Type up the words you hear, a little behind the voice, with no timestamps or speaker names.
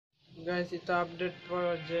guys, itu update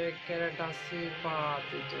proyek Kereta Cepat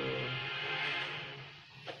itu.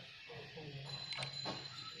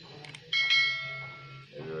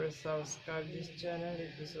 You subscribe this channel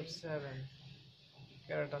episode 7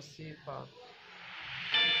 Kereta Cepat.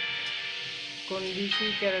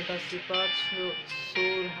 Kondisi Kereta Cepat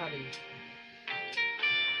Surhari.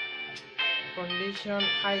 Condition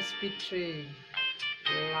high speed train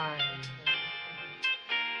line.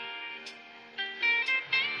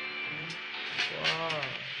 Wow,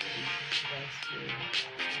 that's good.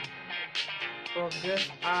 Progress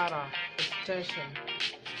arah station.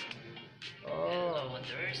 Hello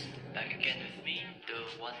Wanderers, back again with me, the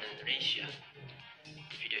Wonder Indonesia.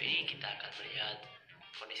 Di video ini kita akan melihat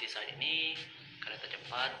kondisi saat ini, kereta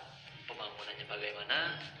cepat, pembangunannya bagaimana.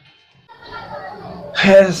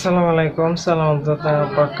 Assalamualaikum, salam datang,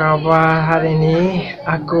 apa kabar hari ini?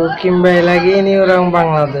 Aku kembali lagi, ini orang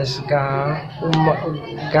Bangladesh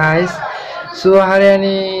guys. So hari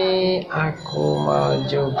ini aku mau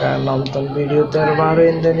juga nonton video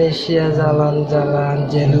terbaru Indonesia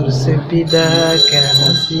jalan-jalan jalur sepeda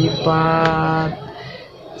kereta cepat,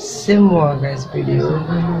 semua guys video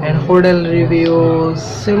and hotel review,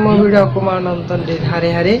 semua video aku mau nonton di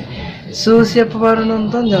hari-hari. So siapa baru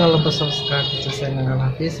nonton jangan lupa subscribe ke channel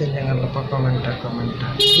Hafiz dan jangan lupa komentar.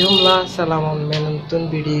 Jumlah salam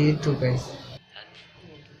menonton video itu guys. Dan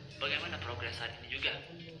bagaimana progres hari ini juga?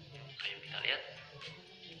 Ayo kita lihat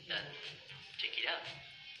dan check it out.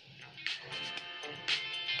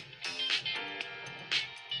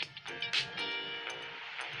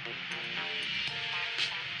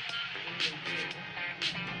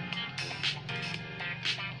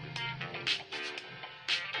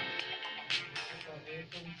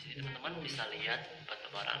 Sini teman-teman bisa lihat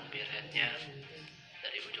penebaran pierheadnya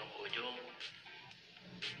dari ujung ke ujung,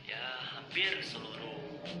 ya hampir seluruh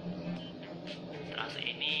trase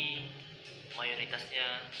ini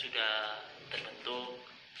mayoritasnya sudah terbentuk,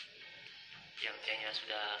 yang tiangnya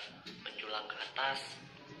sudah menjulang ke atas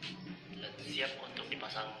dan siap untuk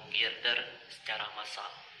dipasang girder secara massal.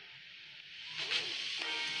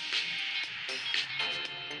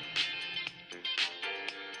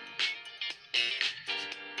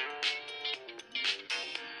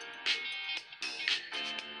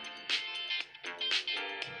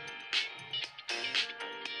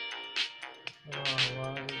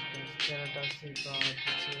 Wow, Kereta Cepat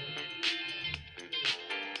itu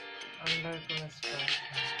under construction.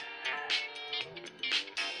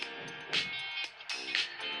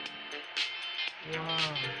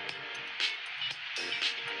 Wow.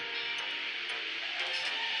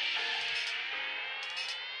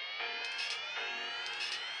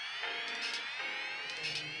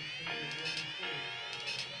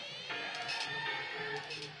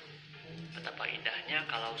 Betapa indahnya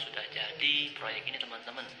kalau sudah jadi proyek ini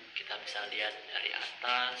teman-teman. Kita bisa lihat dari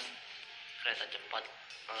atas, kereta cepat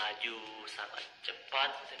melaju sangat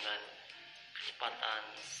cepat dengan kecepatan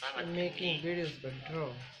sangat Making tinggi, videos but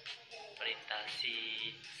bro.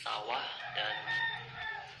 melintasi sawah dan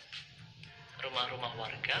rumah-rumah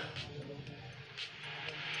warga.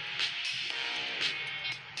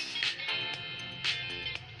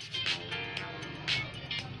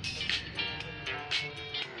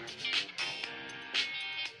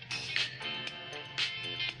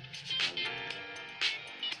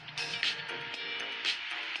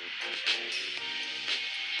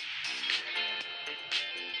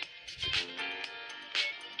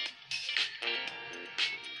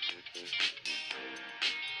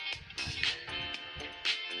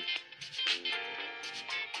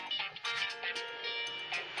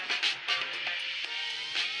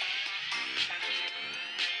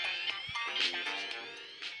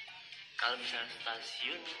 Kalau misalnya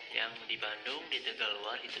stasiun yang di Bandung di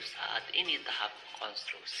Tegaluar itu saat ini tahap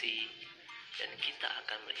konstruksi, dan kita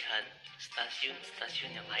akan melihat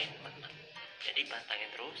stasiun-stasiun yang lain teman-teman. Jadi pantangin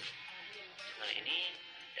terus channel ini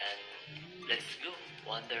dan let's go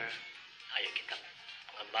wander. Ayo kita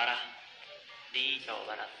mengembara di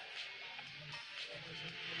Jawa Barat.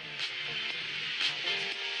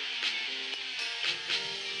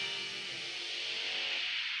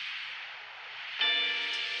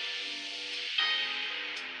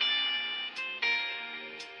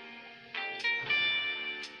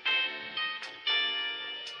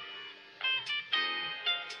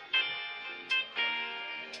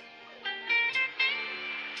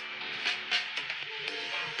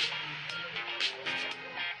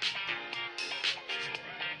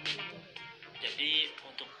 Jadi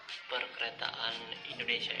untuk perkeretaan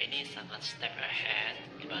Indonesia ini sangat step ahead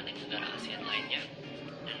dibanding negara ASEAN lainnya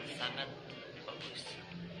dan sangat bagus,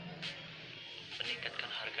 meningkatkan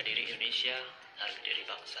harga diri Indonesia harga diri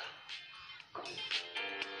bangsa.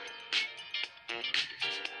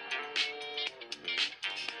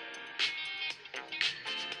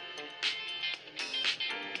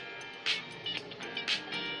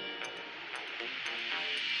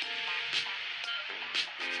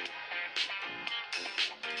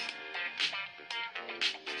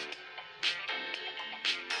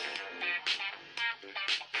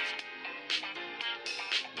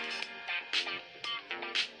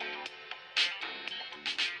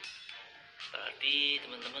 Berarti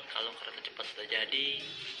teman-teman, kalau kereta cepat sudah jadi,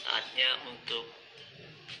 saatnya untuk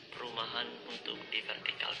perumahan untuk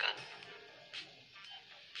divertikalkan.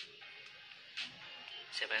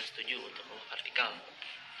 Siapa yang setuju untuk rumah vertikal?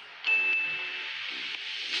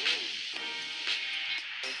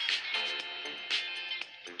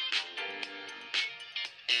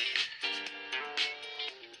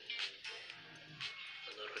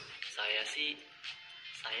 Menurut saya sih,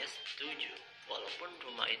 saya setuju. Walaupun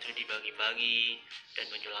rumah itu dibagi-bagi dan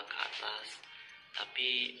menjulang ke atas,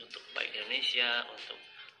 tapi untuk baik Indonesia, untuk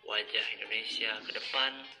wajah Indonesia ke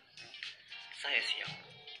depan, saya siap.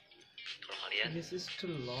 Kalau kalian? This is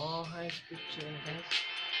too low, high speed train, guys.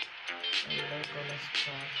 And we're gonna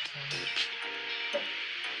start.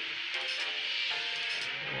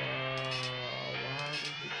 Wow,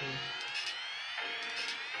 beautiful.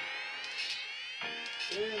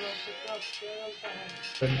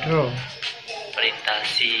 Control.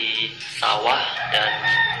 Melintasi sawah dan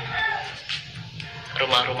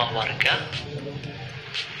rumah-rumah warga.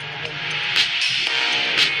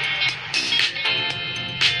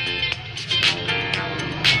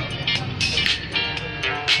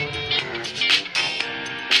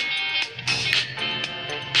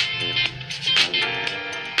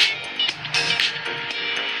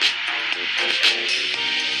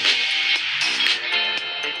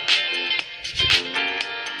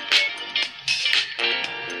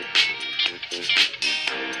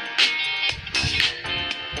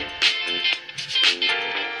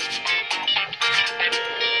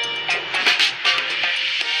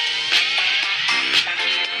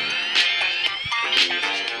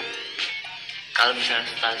 Kalau misalnya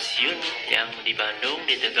stasiun yang di Bandung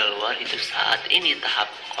di Tegaluar itu saat ini tahap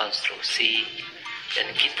konstruksi, dan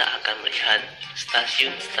kita akan melihat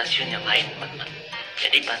stasiun-stasiun yang lain, teman-teman.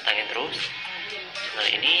 Jadi pantangin terus channel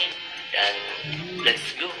ini dan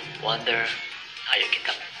let's go wonder. Ayo kita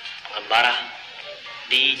mengembara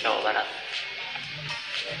di Jawa Barat.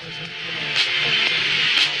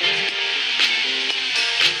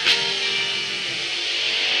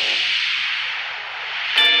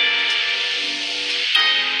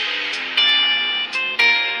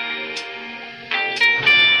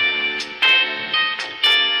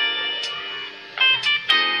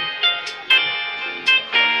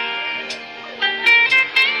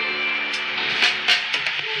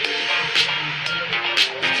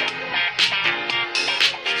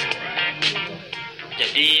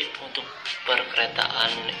 Jadi untuk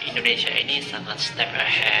perkeretaan Indonesia ini sangat step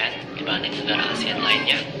ahead dibanding negara ASEAN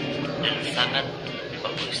lainnya dan sangat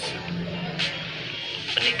bagus,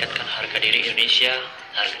 meningkatkan harga diri Indonesia,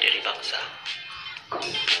 harga diri bangsa.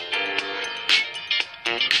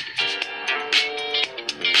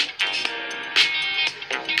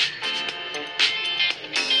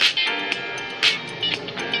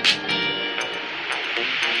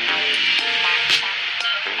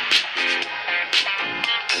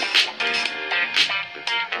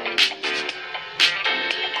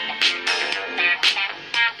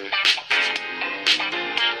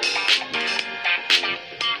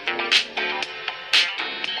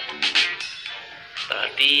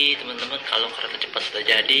 Berarti teman-teman, kalau kereta cepat sudah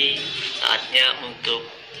jadi, saatnya untuk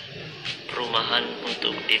perumahan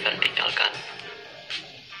untuk divertikalkan.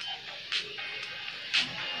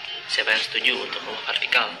 Siapa yang setuju untuk rumah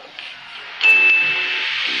vertikal?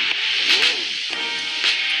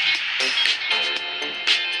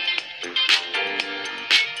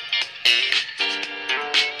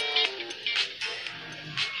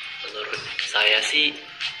 Menurut saya sih,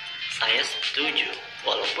 saya setuju.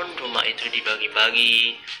 Walaupun rumah itu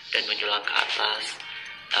dibagi-bagi dan menjulang ke atas,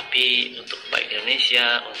 tapi untuk baik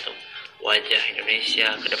Indonesia, untuk wajah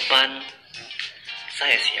Indonesia ke depan,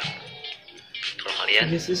 saya siap. Kalau kalian?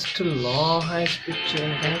 This is too low, high speed train,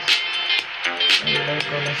 guys. And we're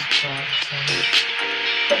gonna start.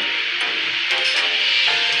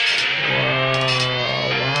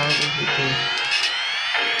 Wow, beautiful.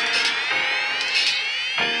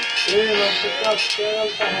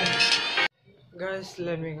 Guys,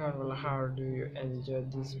 let me know how do you enjoy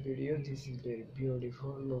this video. This is very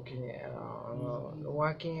beautiful, looking around,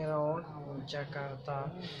 walking around Jakarta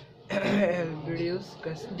videos,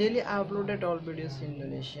 because daily I uploaded all videos in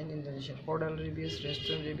Indonesian hotel reviews,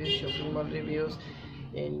 restaurant reviews, shopping mall reviews,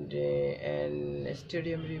 and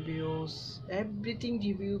stadium reviews, everything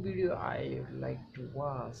review video I would like to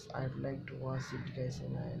watch. I would like to watch it, guys,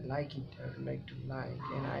 and I like it. I would like to like,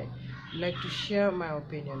 and I would like to share my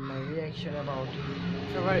opinion, my reaction about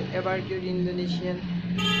it, about your Indonesian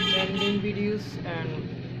trending videos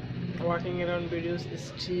and walking around videos,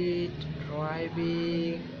 street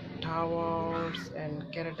driving, towers, and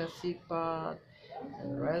Kereta Cepat,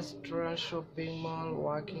 restaurant, shopping mall,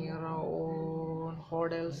 walking around,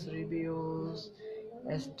 hotels reviews,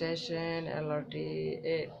 a station, LRT,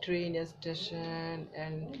 a train station,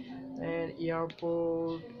 and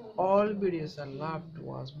airport. All videos I love to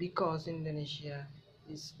watch because Indonesia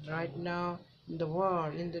is right now in the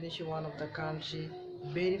world. Indonesia, one of the country,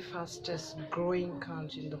 very fastest growing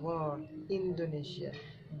country in the world. Indonesia,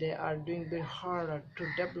 they are doing very hard to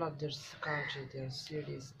develop their country, their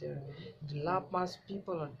cities, their the love much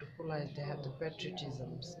people are to polite. They have the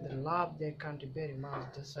patriotism, they love their country very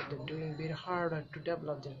much. So they're doing very hard to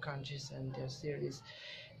develop their countries and their cities,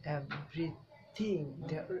 everything.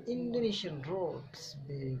 Their Indonesian roads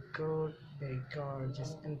very good, very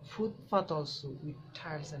gorgeous, and footpath also with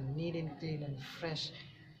tiles and neat and clean and fresh,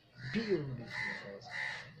 beautiful.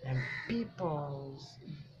 And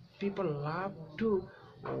people love to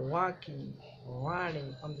walking,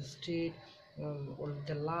 running on the street, or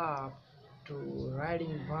they love to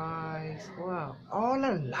riding bikes. Wow, all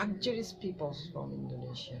are luxurious peoples from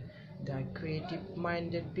Indonesia. They are creative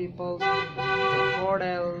minded people, the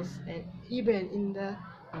hotels, and even in the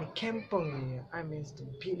kampong area, I mean the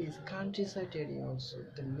village countryside area also,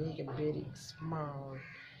 they make a very smart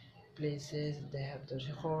places. They have the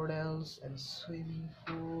hotels and swimming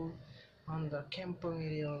pool on the camping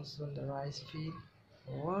area, also on the rice field.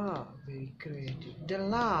 Wow, very creative. They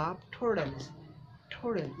love tourists.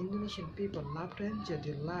 Total Indonesian people love to enjoy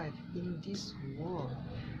their life in this world.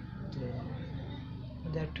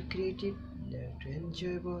 They are too creative, they are too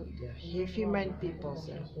enjoyable, they are heavy mind peoples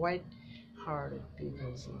and white hearted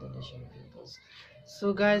peoples, Indonesian peoples.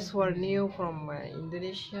 So guys who are new from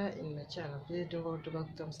Indonesia in my channel, please don't forget to click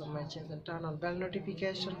thumbs up my channel and turn on bell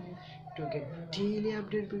notification to get daily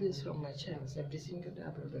update videos from my channels. Every single day I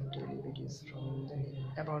upload daily videos from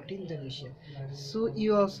about Indonesia, so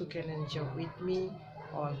you also can enjoy with me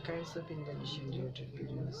all kinds of Indonesian related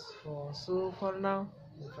videos. For now,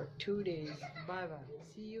 for 2 days. Bye bye.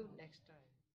 See you next time.